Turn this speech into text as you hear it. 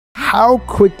how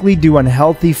quickly do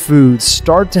unhealthy foods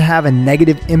start to have a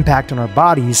negative impact on our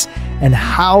bodies, and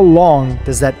how long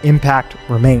does that impact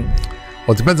remain?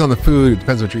 Well, it depends on the food, it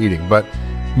depends on what you're eating, but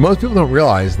most people don't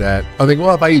realize that. I think,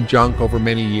 well, if I eat junk over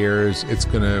many years, it's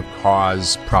going to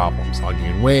cause problems. I'll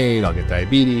gain weight, I'll get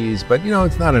diabetes, but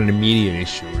it's not an immediate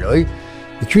issue, really.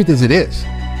 The truth is it is.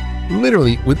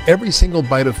 Literally, with every single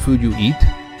bite of food you eat,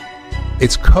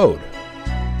 it's code,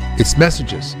 it's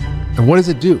messages. And what does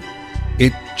it do?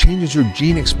 It changes your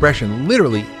gene expression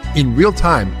literally in real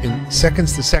time, in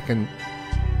seconds to second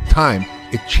time.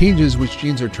 It changes which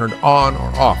genes are turned on or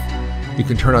off. You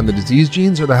can turn on the disease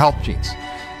genes or the health genes.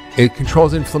 It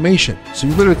controls inflammation. So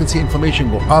you literally can see inflammation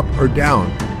go up or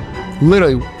down,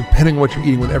 literally depending on what you're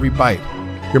eating with every bite.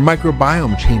 Your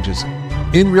microbiome changes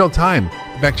in real time.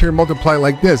 Bacteria multiply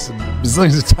like this,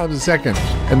 bazillions of times a second,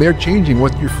 and they're changing.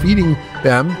 What you're feeding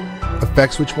them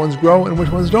affects which ones grow and which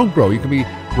ones don't grow. You could be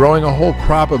growing a whole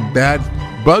crop of bad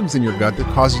bugs in your gut that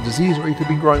causes disease, or you could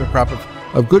be growing a crop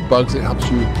of good bugs that helps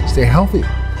you stay healthy.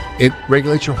 It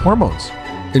regulates your hormones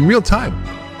in real time,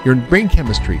 your brain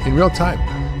chemistry in real time,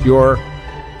 your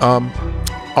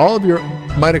all of your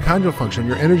mitochondrial function,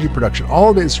 your energy production, all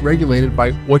of it is regulated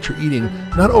by what you're eating,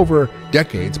 not over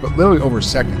decades, but literally over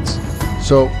seconds.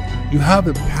 So you have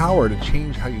the power to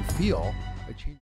change how you feel